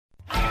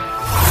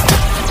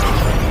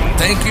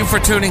Thank you for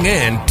tuning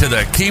in to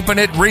the Keeping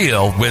It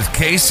Real with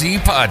KC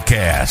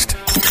podcast,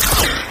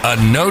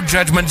 a no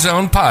judgment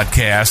zone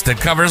podcast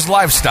that covers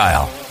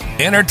lifestyle,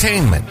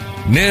 entertainment,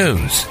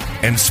 news,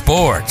 and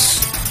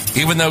sports.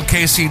 Even though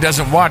KC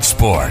doesn't watch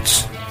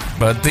sports,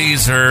 but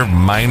these are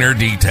minor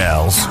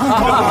details.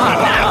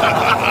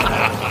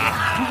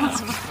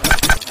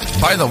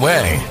 By the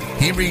way,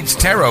 he reads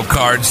tarot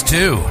cards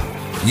too.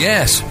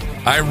 Yes,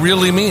 I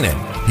really mean it.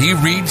 He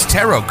reads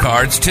tarot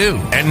cards too.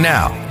 And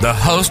now, the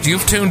host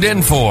you've tuned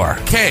in for,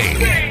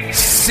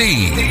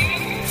 KC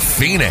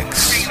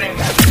Phoenix.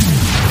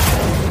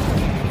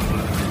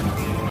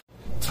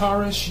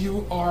 Taurus,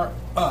 you are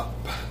up.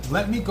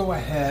 Let me go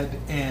ahead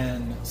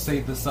and say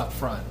this up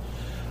front.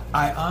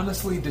 I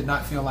honestly did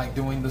not feel like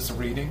doing this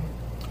reading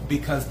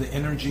because the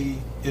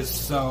energy is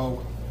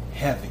so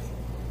heavy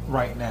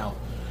right now.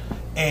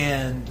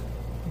 And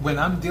when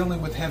I'm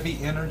dealing with heavy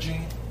energy,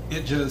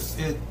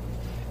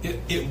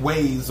 it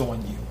weighs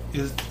on you,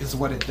 is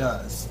what it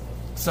does.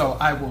 So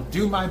I will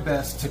do my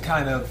best to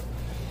kind of,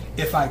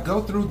 if I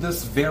go through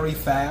this very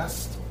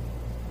fast,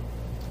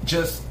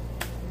 just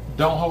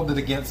don't hold it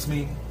against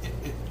me.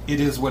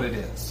 It is what it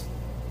is.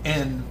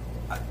 And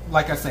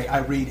like I say, I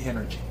read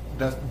energy.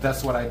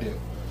 That's what I do.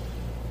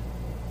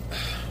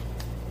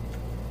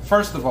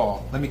 First of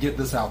all, let me get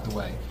this out the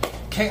way.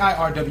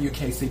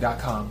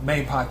 KIRWKC.com,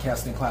 main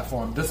podcasting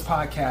platform. This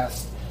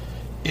podcast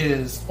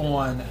is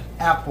on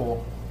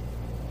Apple,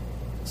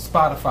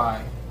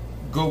 Spotify,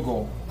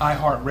 Google,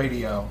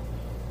 iHeartRadio,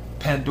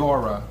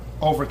 Pandora,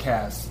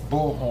 Overcast,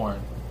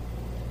 Bullhorn,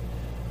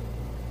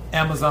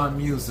 Amazon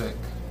Music,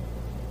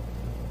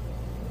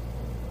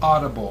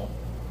 Audible,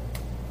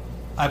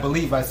 I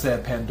believe I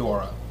said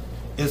Pandora,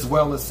 as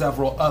well as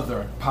several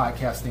other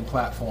podcasting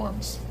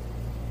platforms.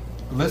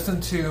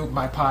 Listen to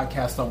my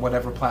podcast on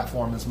whatever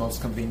platform is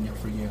most convenient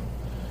for you.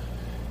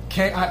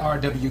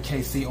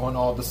 KIRWKC on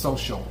all the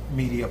social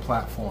media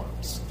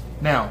platforms.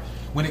 Now,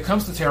 when it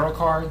comes to tarot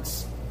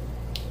cards,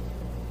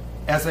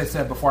 as I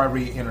said before, I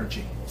read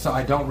energy. So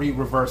I don't read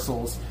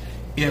reversals.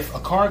 If a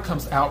card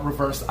comes out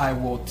reversed, I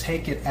will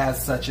take it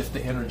as such if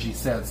the energy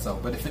says so.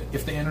 But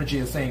if the energy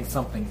is saying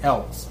something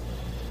else,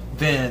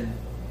 then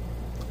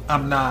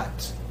I'm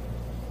not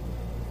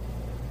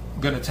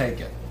going to take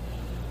it.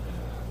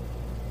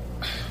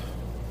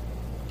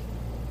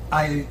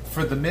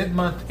 For the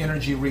mid-month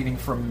energy reading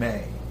for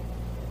May,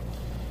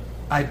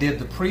 I did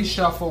the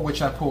pre-shuffle,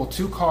 which I pulled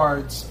 2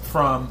 cards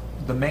from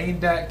the main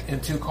deck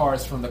and 2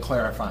 cards from the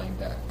clarifying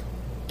deck.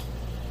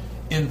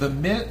 In the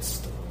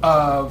midst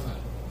of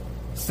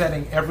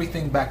setting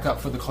everything back up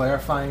for the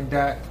clarifying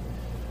deck,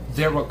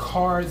 there were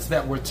cards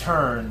that were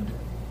turned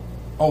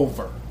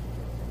over.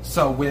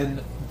 So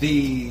when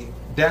the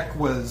deck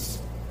was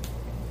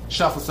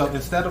shuffled, so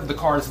instead of the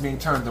cards being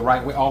turned the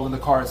right way, all of the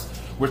cards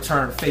were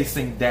turned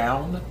facing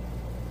down.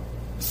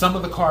 Some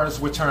of the cards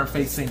were turned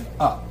facing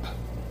up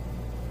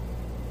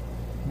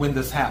when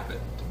this happened,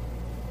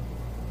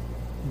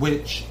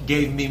 which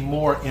gave me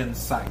more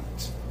insight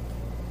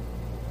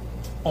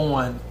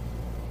on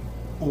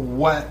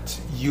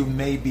what you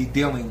may be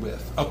dealing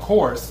with. Of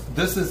course,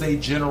 this is a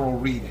general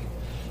reading.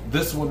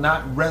 This will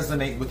not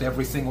resonate with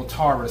every single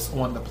Taurus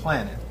on the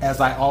planet.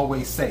 As I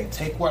always say,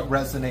 take what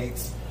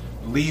resonates,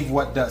 leave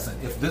what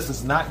doesn't. If this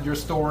is not your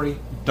story,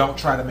 don't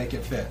try to make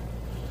it fit.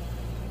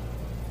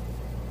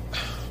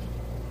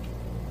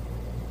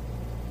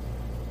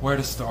 Where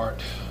to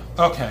start?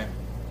 Okay.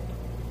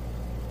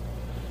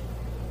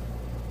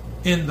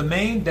 In the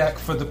main deck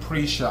for the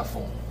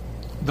pre-shuffle,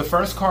 the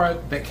first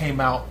card that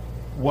came out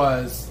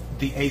was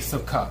the Ace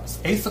of Cups.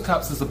 Ace of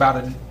Cups is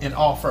about an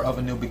offer of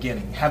a new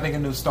beginning, having a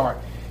new start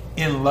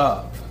in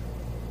love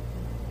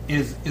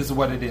is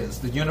what it is.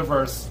 The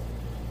universe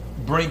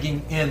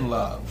bringing in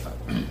love,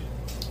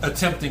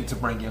 attempting to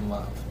bring in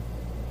love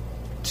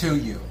to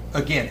you.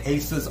 Again,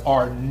 aces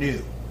are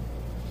new.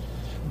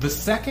 The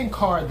second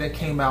card that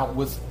came out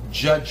was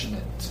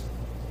Judgment.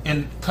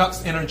 And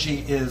Cups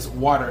energy is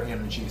water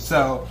energy.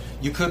 So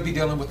you could be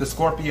dealing with a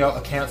Scorpio,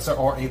 a Cancer,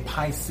 or a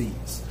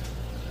Pisces.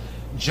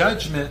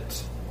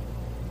 Judgment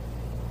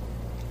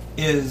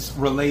is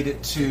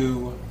related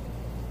to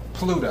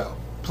Pluto.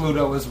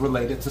 Pluto is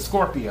related to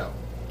Scorpio.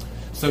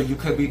 So you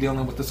could be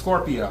dealing with the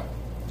Scorpio.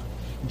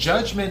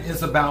 Judgment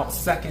is about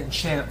second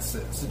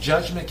chances.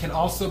 Judgment can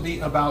also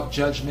be about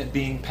judgment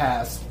being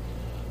passed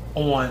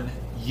on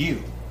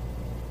you,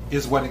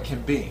 is what it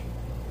can be.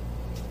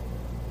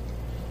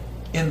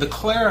 In the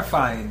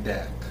clarifying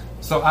deck,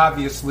 so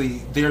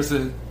obviously there's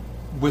a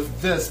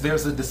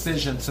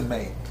decision to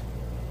make.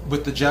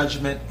 With the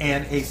Judgment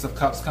and Ace of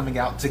Cups coming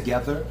out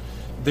together,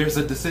 there's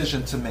a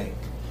decision to make.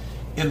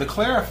 In the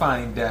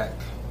clarifying deck,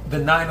 the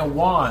Nine of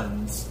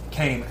Wands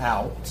came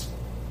out,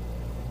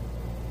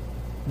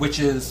 which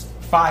is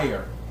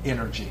fire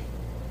energy.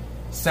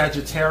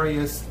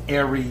 Sagittarius,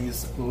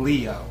 Aries,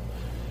 Leo.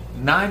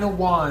 Nine of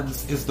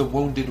Wands is the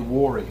wounded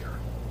warrior,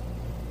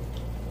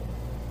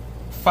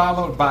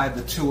 followed by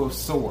the Two of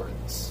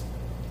Swords.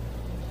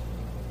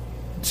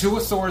 Two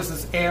of Swords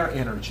is air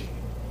energy.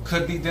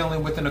 Could be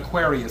dealing with an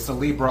Aquarius, a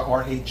Libra,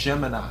 or a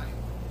Gemini.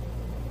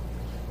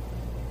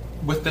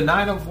 with the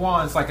Nine of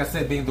Wands, like I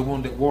said, being the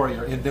wounded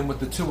warrior, and then with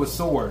the Two of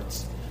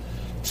Swords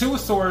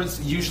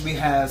usually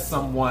has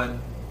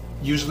someone,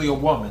 usually a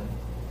woman,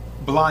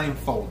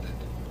 blindfolded,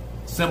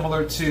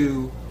 similar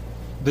to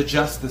the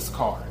Justice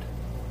card.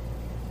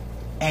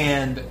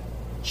 And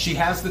she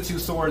has the two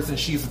swords and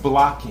she's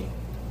blocking.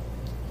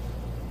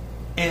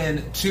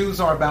 And twos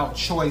are about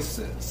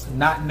choices,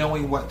 not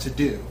knowing what to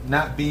do,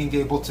 not being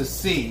able to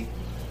see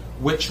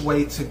which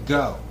way to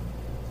go.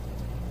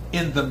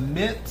 In the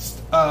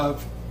midst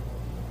of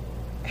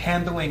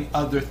handling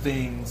other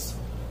things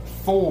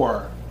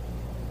for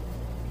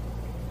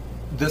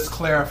this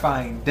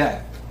clarifying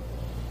deck,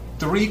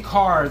 3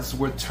 cards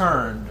were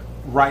turned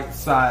right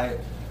side,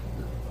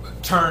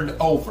 turned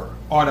over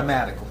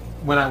automatically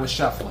when I was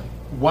shuffling.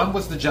 One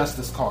was the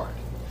Justice card.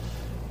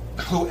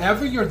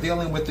 Whoever you're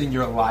dealing with in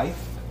your life,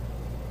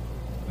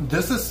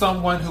 this is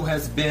someone who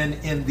has been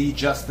in the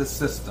justice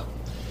system.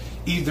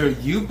 Either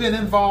you've been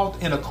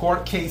involved in a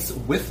court case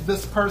with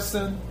this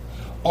person,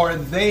 or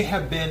they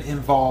have been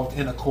involved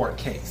in a court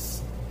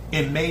case.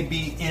 It may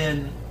be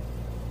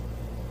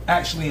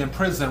actually in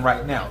prison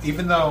right now.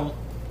 Even though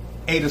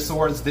Eight of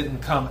Swords didn't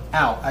come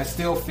out, I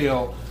still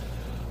feel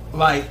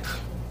like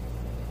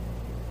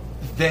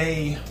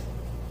they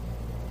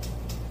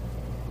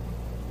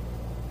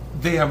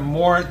are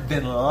more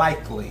than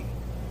likely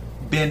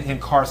been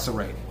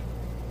incarcerated,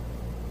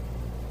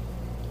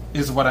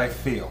 is what I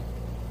feel.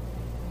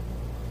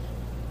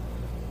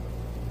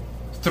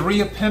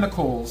 3 of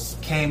Pentacles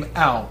came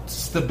out.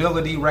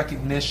 Stability,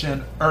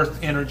 recognition,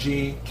 earth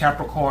energy,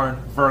 Capricorn,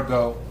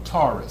 Virgo,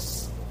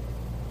 Taurus.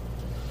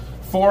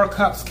 4 of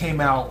Cups came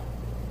out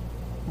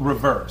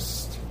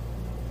reversed.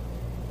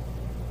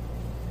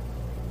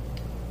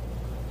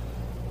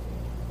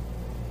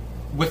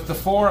 With the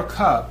 4 of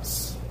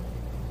Cups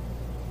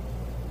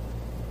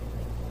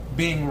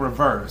being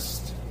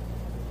reversed,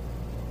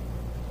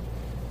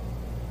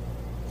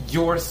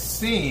 you're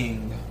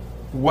seeing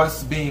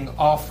what's being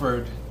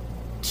offered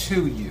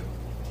to you.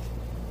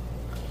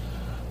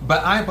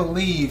 But I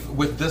believe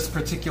with this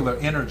particular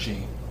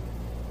energy,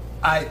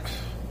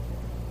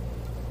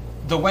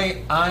 the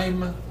way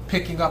I'm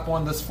picking up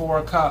on this 4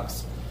 of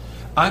Cups,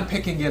 I'm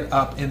picking it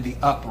up in the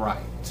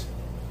upright,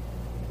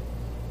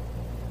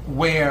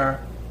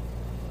 where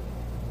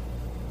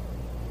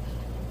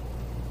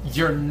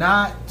you're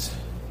not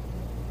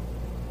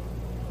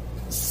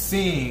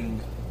seeing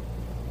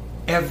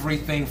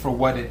everything for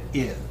what it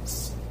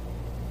is.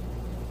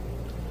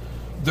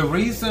 The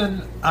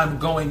reason I'm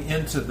going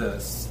into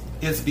this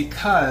is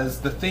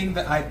because the thing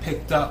that I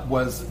picked up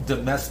was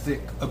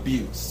domestic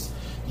abuse.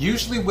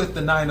 Usually with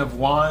the Nine of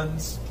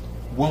Wands,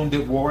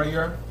 wounded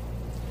warrior,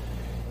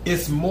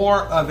 it's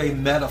more of a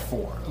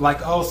metaphor.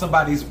 Like, oh,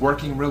 somebody's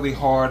working really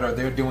hard, or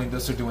they're doing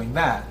this or doing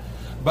that.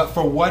 But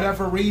for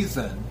whatever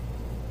reason,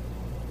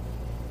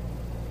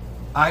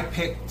 I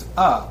picked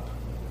up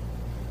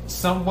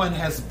someone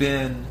has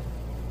been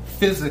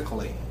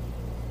physically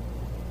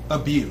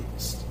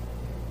abused.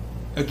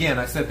 Again,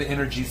 I said the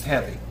energy's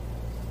heavy.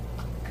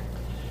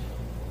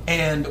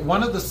 And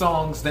one of the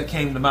songs that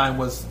came to mind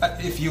was,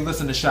 if you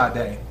listen to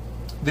Sade,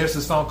 there's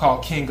a song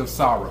called King of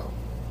Sorrow.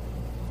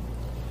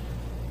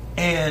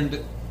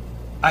 And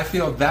I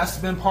feel that's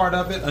been part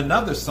of it.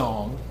 Another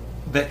song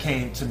that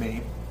came to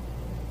me,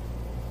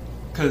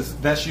 because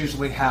that's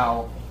usually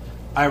how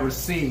I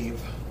receive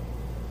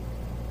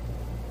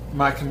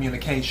my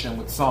communication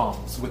with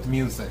songs, with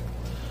music.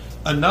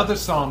 Another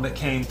song that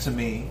came to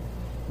me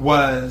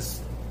was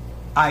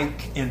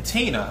Ike and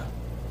Tina,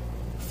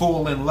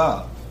 Fool in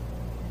Love.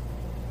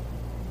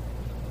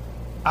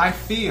 I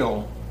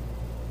feel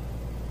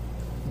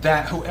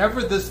that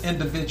whoever this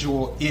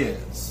individual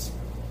is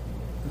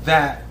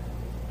that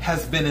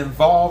has been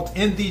involved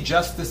in the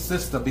justice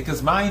system,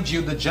 because mind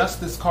you, the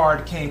Justice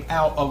card came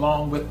out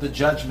along with the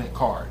Judgment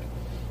card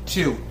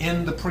too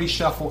in the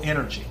pre-shuffle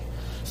energy.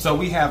 So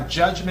we have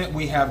Judgment,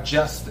 we have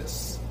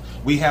Justice,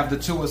 we have the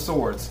Two of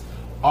Swords.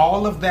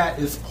 All of that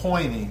is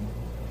pointing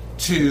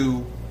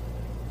to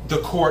the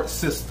court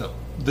system,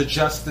 the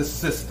justice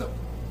system.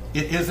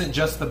 It isn't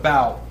just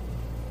about,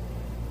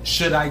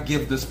 should I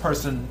give this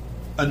person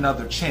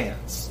another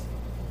chance?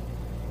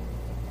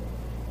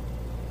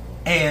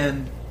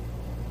 And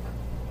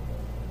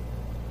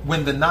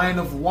when the Nine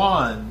of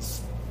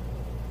Wands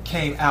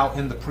came out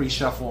in the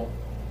pre-shuffle,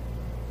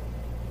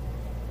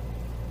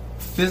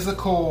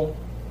 physical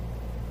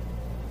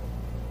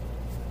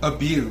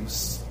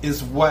abuse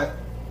is what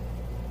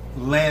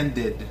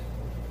landed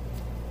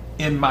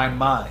in my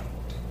mind.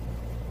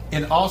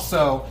 And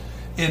also,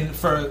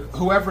 for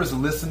whoever's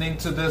listening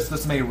to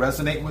this may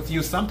resonate with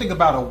you, something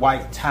about a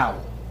white towel,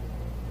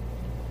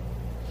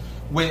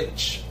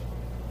 which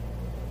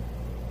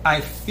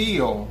I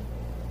feel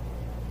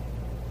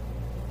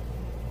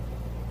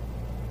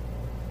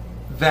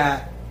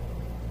that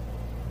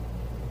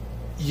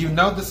you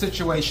know the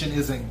situation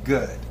isn't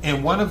good.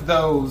 And one of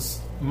those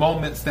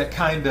moments that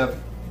kind of,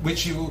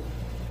 which you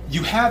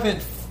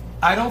haven't,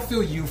 I don't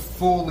feel you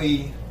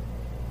fully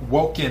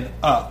woken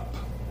up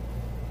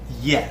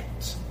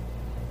yet.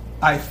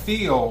 I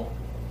feel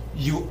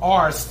you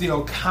are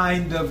still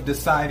kind of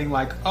deciding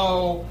like,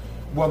 oh,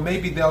 well,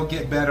 maybe they'll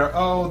get better.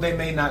 Oh, they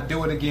may not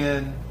do it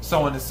again,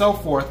 so on and so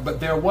forth. But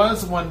there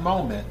was one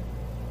moment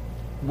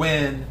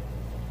when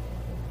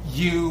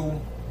you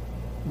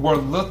were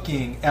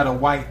looking at a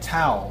white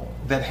towel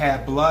that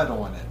had blood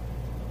on it.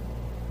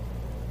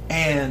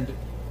 And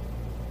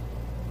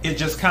it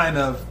just kind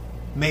of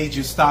made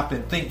you stop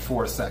and think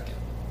for a second.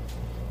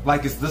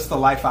 Like, is this the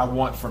life I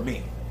want for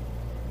me?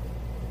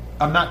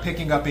 I'm not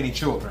picking up any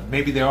children.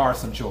 Maybe there are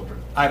some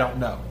children. I don't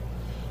know.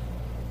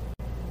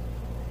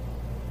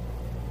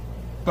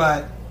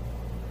 But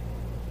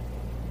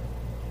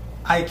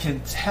I can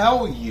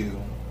tell you,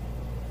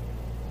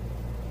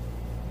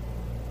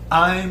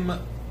 I'm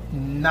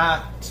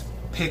not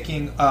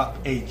picking up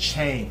a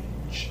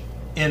change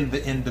in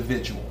the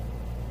individual.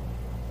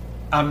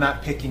 I'm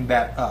not picking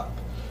that up.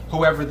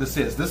 Whoever this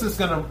is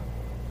going to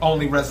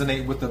only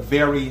resonate with a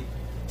very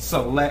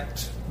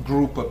select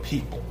group of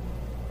people,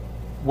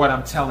 what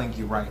I'm telling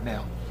you right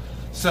now.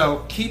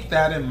 So keep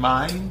that in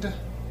mind.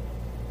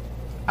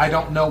 I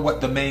don't know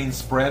what the main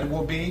spread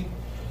will be.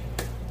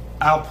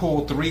 I'll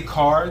pull 3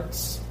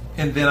 cards,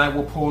 and then I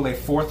will pull a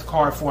 4th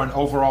card for an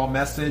overall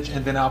message,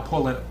 and then I'll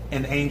pull an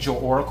angel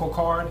oracle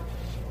card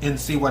and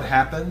see what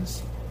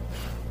happens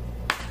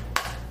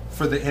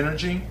for the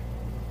energy.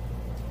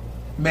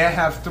 May I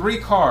have 3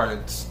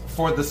 cards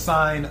for the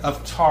sign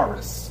of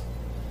Taurus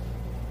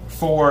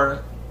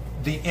for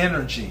the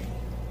energy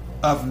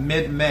of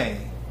mid-May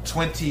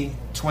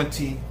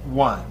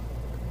 2021?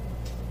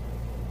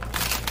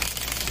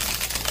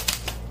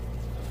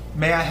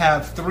 May I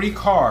have 3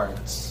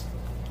 cards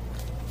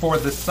for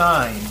the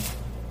sign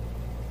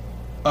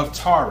of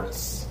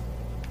Taurus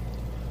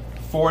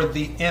for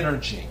the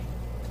energy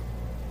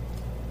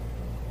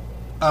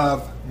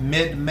of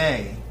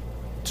mid-May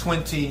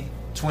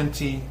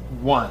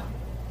 2021?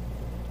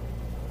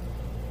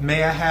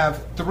 May I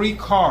have 3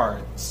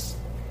 cards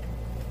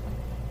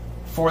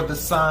for the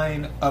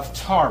sign of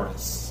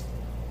Taurus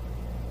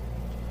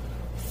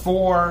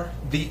for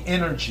the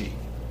energy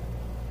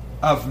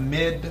of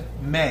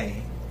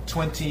mid-May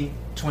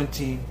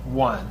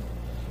 2021?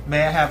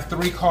 May I have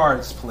 3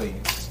 cards,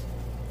 please?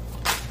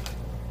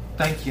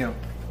 Thank you.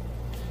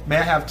 May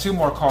I have 2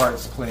 more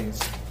cards, please?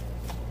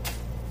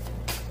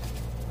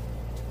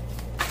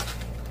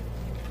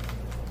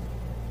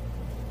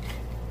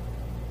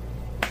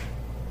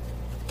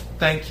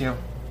 Thank you.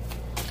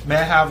 May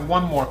I have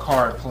 1 more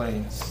card,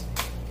 please?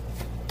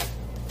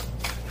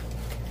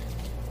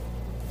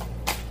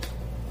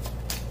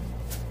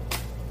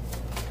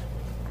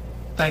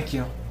 Thank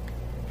you.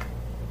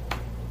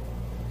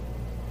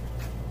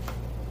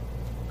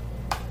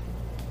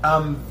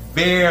 I'm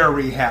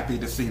very happy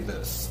to see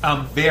this.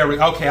 I'm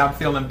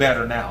feeling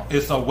better now.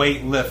 It's a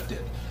weight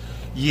lifted.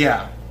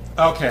 Yeah.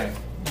 Okay.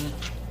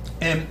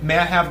 And may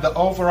I have the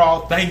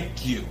overall,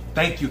 thank you.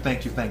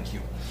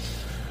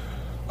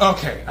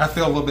 Okay, I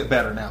feel a little bit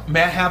better now.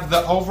 May I have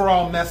the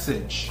overall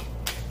message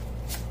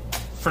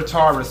for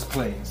Taurus,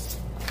 please?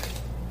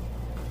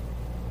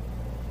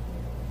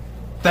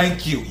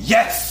 Thank you.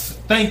 Yes,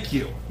 thank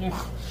you.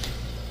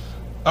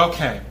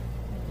 Okay.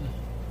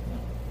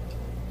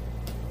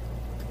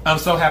 I'm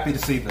so happy to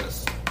see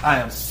this. I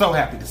am so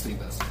happy to see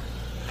this.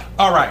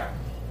 All right.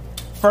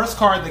 First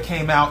card that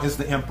came out is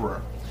the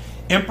Emperor.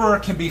 Emperor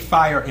can be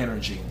fire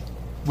energy,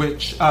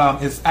 which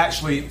is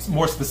actually,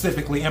 more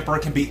specifically, Emperor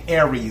can be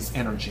Aries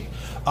energy.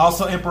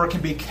 Also, Emperor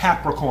can be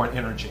Capricorn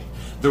energy.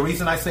 The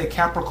reason I say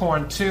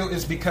Capricorn too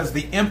is because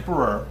the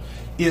Emperor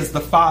is the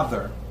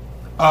father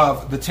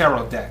of the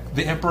tarot deck.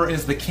 The Emperor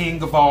is the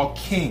king of all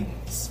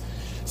kings.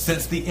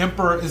 Since the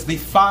Emperor is the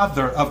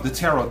father of the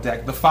tarot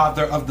deck, the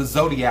father of the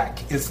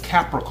zodiac is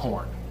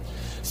Capricorn.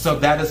 So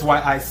that is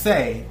why I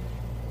say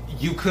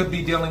you could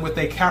be dealing with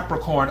a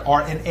Capricorn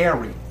or an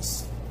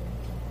Aries.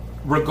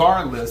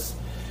 Regardless,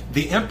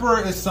 the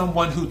Emperor is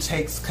someone who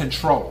takes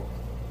control.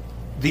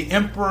 The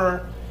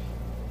Emperor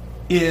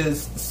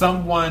is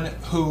someone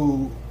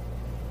who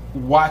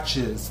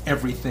watches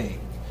everything.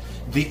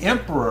 The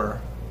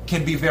Emperor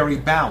can be very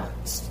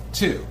balanced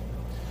too.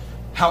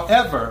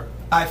 However,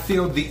 I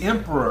feel the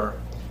Emperor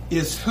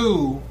is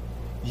who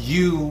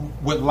you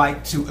would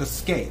like to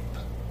escape,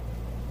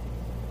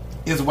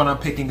 is what I'm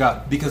picking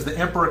up, because the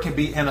Emperor can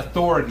be an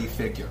authority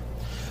figure.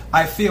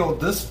 I feel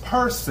this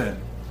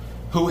person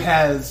who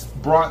has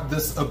brought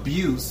this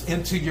abuse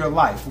into your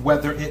life,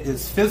 whether it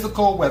is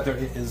physical, whether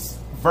it is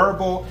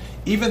verbal,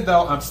 even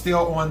though I'm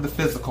still on the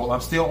physical,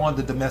 I'm still on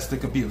the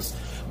domestic abuse,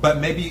 but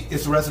maybe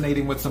it's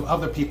resonating with some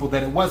other people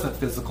that it wasn't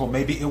physical,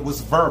 maybe it was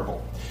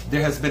verbal.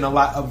 There has been a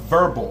lot of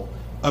verbal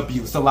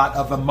abuse, a lot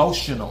of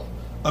emotional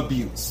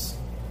abuse,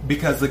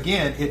 because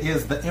again, it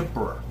is the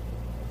Emperor.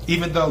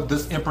 Even though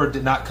this Emperor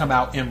did not come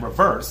out in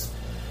reverse,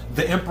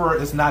 the Emperor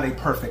is not a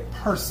perfect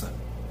person,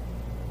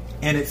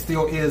 and it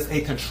still is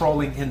a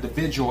controlling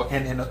individual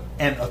and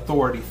an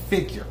authority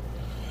figure.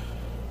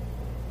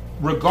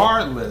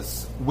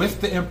 Regardless, with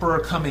the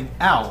Emperor coming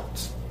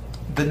out,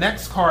 the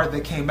next card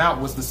that came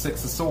out was the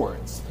Six of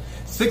Swords.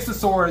 Six of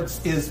Swords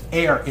is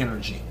air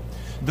energy.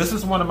 This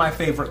is one of my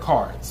favorite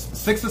cards.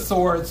 Six of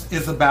Swords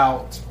is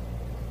about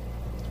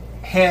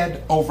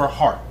head over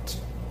heart.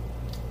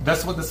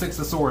 That's what the Six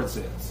of Swords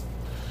is.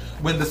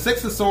 When the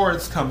Six of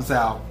Swords comes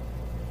out,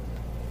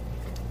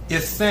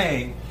 it's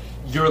saying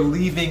you're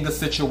leaving a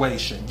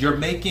situation. You're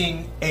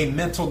making a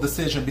mental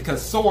decision,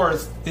 because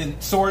swords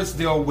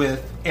deal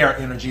with air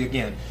energy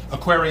again.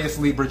 Aquarius,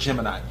 Libra,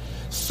 Gemini.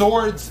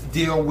 Swords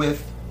deal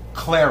with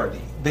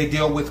clarity. They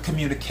deal with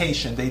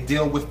communication. They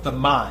deal with the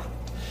mind.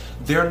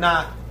 They're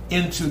not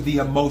into the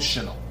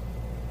emotional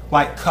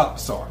like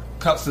cups are.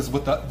 Cups is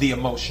with the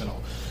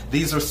emotional.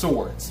 These are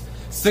swords.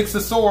 Six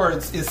of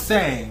Swords is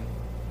saying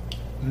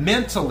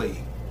mentally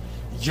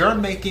you're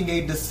making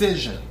a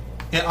decision.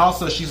 And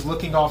also, she's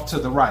looking off to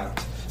the right.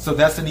 So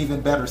that's an even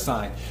better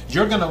sign.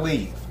 You're going to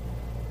leave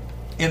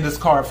in this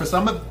card. For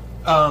some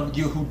of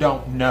you who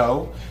don't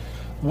know,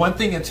 one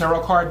thing in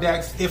tarot card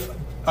decks, if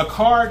a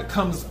card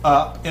comes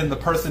up and the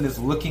person is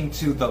looking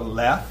to the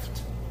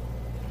left,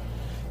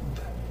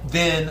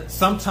 then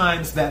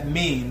sometimes that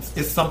means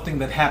it's something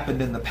that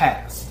happened in the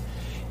past.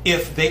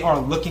 If they are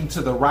looking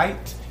to the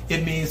right,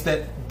 it means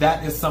that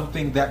that is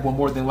something that will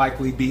more than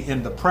likely be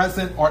in the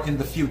present or in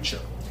the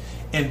future.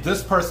 And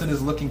this person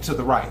is looking to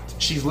the right.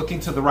 She's looking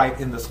to the right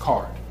in this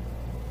card.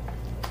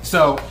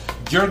 So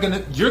you're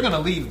gonna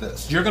leave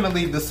this. You're gonna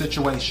leave this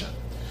situation.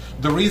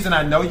 The reason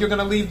I know you're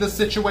gonna leave this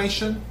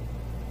situation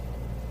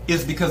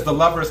is because the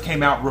Lovers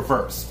came out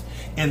reversed,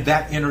 and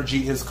that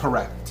energy is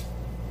correct.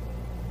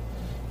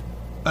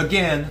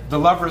 Again, the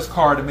Lovers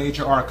card, a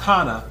major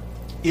arcana,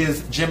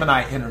 is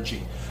Gemini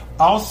energy.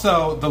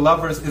 Also, the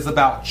Lovers is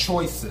about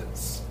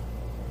choices.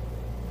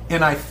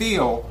 And I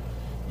feel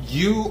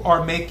you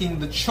are making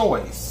the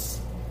choice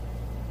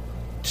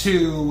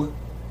to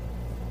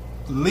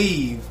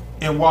leave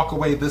and walk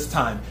away this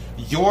time.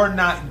 You're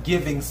not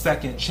giving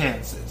second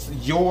chances.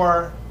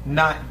 You're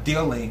not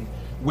dealing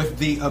with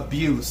the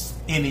abuse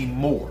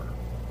anymore.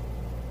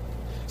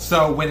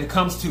 So when it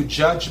comes to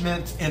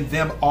judgment and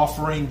them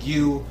offering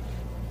you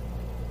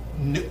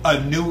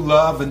a new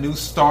love, a new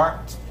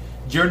start,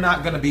 you're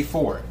not going to be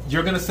for it.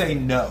 You're going to say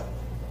no,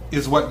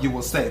 is what you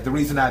will say. The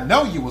reason I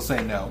know you will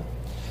say no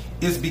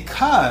is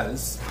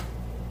because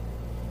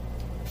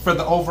for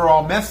the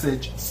overall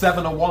message,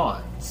 Seven of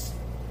Wands.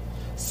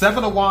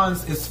 Seven of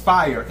Wands is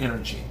fire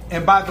energy.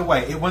 And by the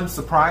way, it wouldn't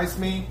surprise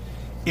me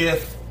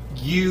if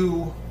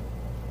you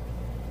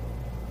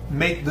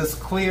make this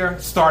clear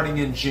starting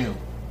in June.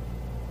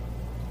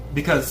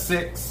 Because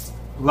 6,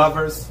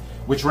 Lovers,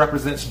 which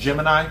represents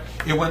Gemini,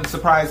 it wouldn't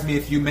surprise me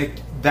if you make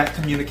that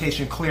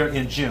communication clear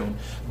in June.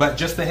 But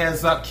just a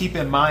heads up, keep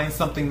in mind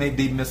something may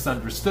be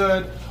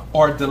misunderstood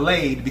or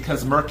delayed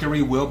because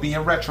Mercury will be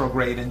in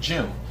retrograde in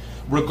June.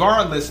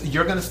 Regardless,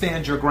 you're going to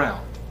stand your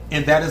ground.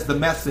 And that is the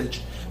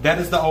message. That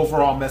is the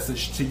overall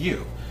message to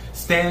you.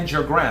 Stand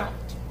your ground.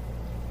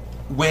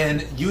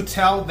 When you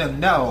tell them,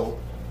 no,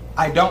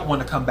 I don't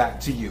want to come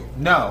back to you.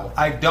 No,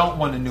 I don't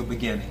want a new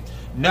beginning.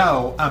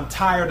 No, I'm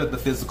tired of the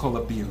physical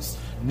abuse.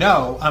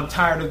 No, I'm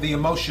tired of the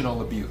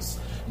emotional abuse.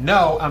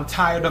 No, I'm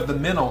tired of the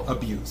mental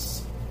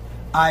abuse.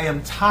 I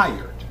am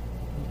tired.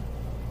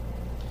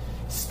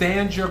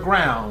 Stand your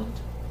ground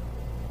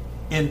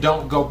and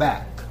don't go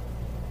back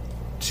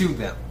to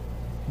them.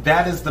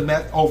 That is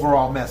the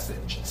overall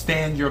message.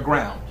 Stand your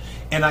ground.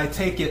 And I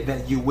take it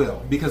that you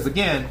will. Because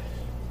again,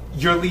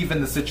 you're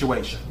leaving the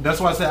situation. That's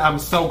why I said I'm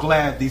so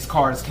glad these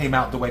cards came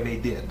out the way they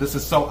did. This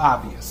is so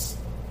obvious.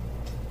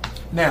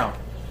 Now,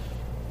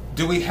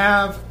 do we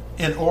have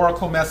an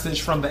oracle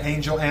message from the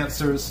angel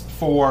answers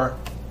for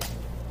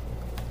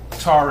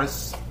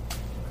Taurus?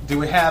 Do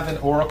we have an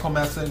oracle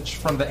message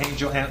from the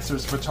angel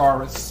answers for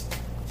Taurus?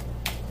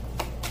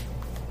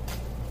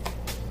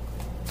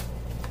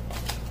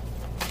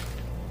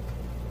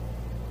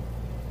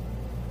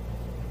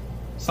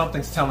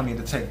 Something's telling me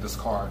to take this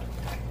card.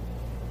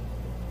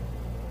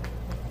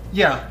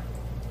 Yeah,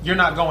 you're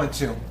not going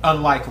to.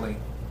 Unlikely.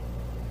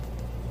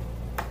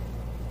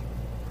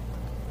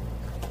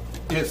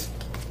 It's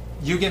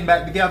you getting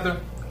back together?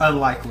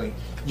 Unlikely.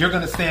 You're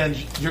gonna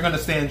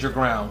stand your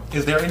ground.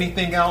 Is there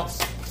anything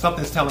else?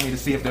 Something's telling me to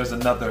see if there's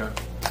another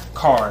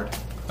card,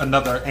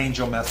 another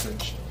angel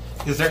message.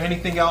 Is there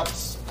anything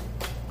else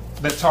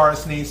that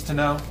Taurus needs to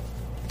know?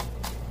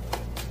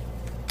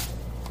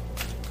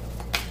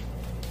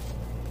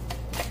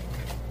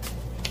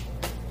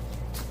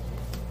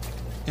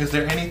 Is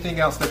there anything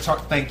else that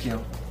thank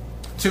you.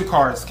 2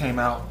 cards came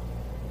out.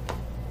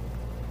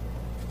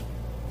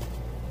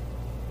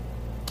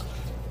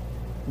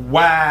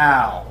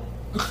 Wow.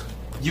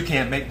 You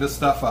can't make this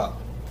stuff up.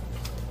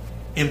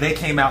 And they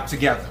came out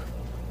together.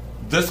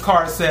 This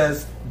card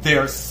says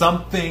there's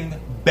something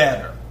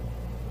better.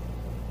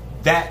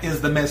 That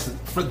is the message.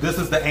 This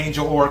is the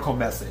angel oracle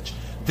message.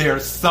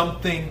 There's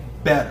something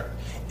better.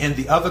 And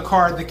the other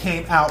card that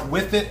came out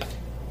with it,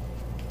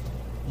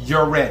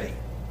 you're ready.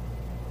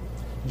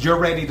 You're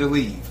ready to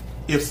leave.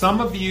 If some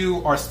of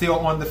you are still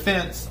on the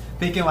fence,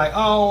 thinking like,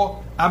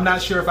 oh, I'm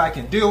not sure if I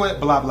can do it,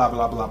 blah, blah,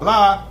 blah, blah,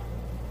 blah,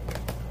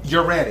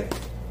 you're ready.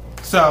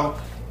 So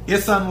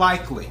it's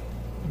unlikely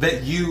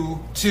that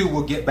you two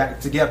will get back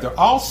together.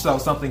 Also,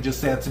 something just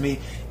said to me,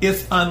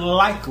 it's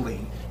unlikely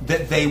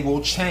that they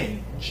will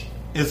change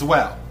as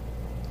well.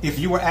 If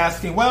you were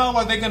asking, well,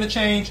 are they going to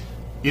change?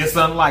 It's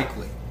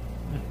unlikely.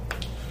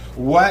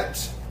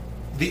 What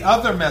the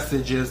other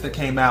message is that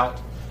came out,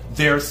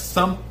 there's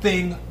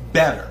something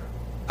better.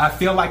 I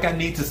feel like I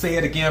need to say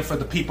it again for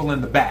the people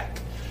in the back.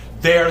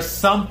 There's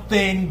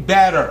something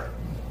better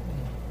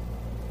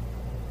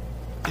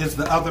is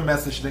the other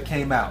message that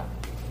came out.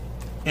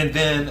 And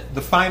then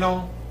the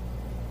final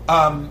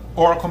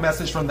oracle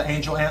message from the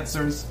angel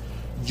answers,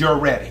 you're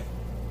ready.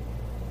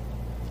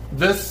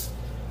 This,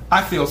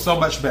 I feel so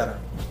much better.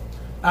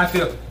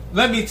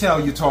 Let me tell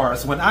you,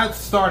 Taurus, when I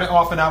started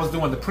off and I was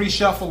doing the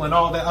pre-shuffle and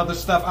all that other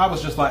stuff, I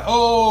was just like,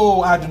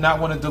 oh, I do not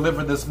want to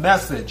deliver this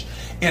message.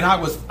 And I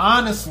was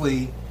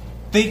honestly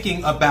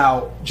thinking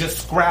about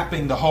just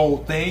scrapping the whole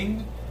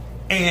thing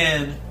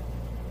and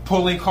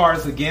pulling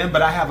cards again.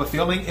 But I have a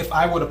feeling if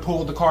I would have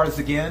pulled the cards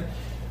again,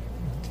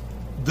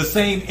 the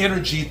same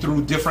energy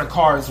through different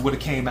cards would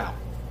have came out.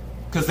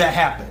 Because that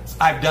happens.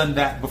 I've done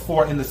that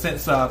before in the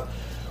sense of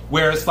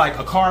where it's like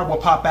a card will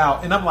pop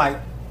out and I'm like,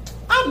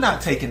 I'm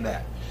not taking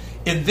that.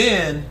 And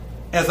then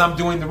as I'm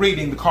doing the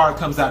reading, the card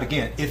comes out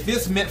again. If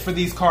it's meant for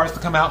these cards to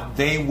come out,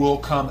 they will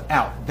come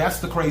out. That's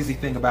the crazy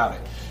thing about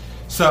it.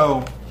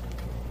 So,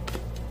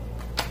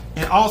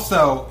 and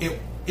also,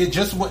 it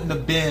just wouldn't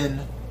have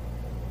been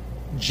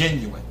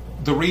genuine.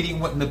 The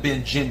reading wouldn't have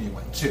been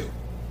genuine too.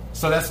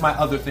 So that's my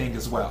other thing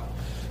as well.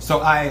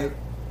 So I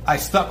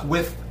stuck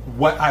with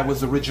what I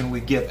was originally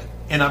given.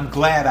 And I'm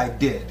glad I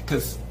did,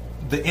 because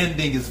the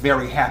ending is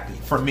very happy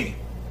for me.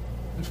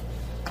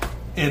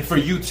 And for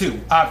you too,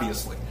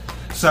 obviously.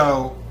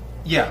 So,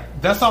 yeah,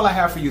 that's all I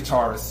have for you,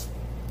 Taurus.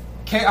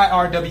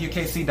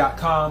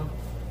 KIRWKC.com,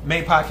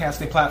 main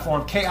podcasting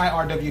platform.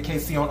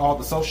 KIRWKC on all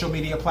the social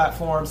media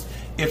platforms.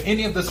 If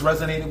any of this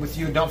resonated with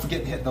you, don't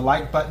forget to hit the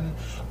like button.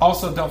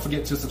 Also, don't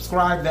forget to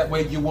subscribe. That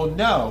way you will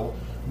know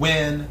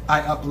when I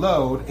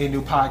upload a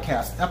new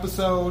podcast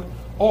episode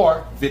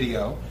or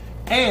video.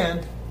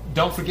 And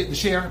don't forget to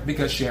share,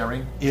 because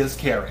sharing is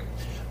caring.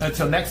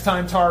 Until next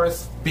time,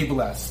 Taurus, be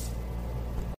blessed.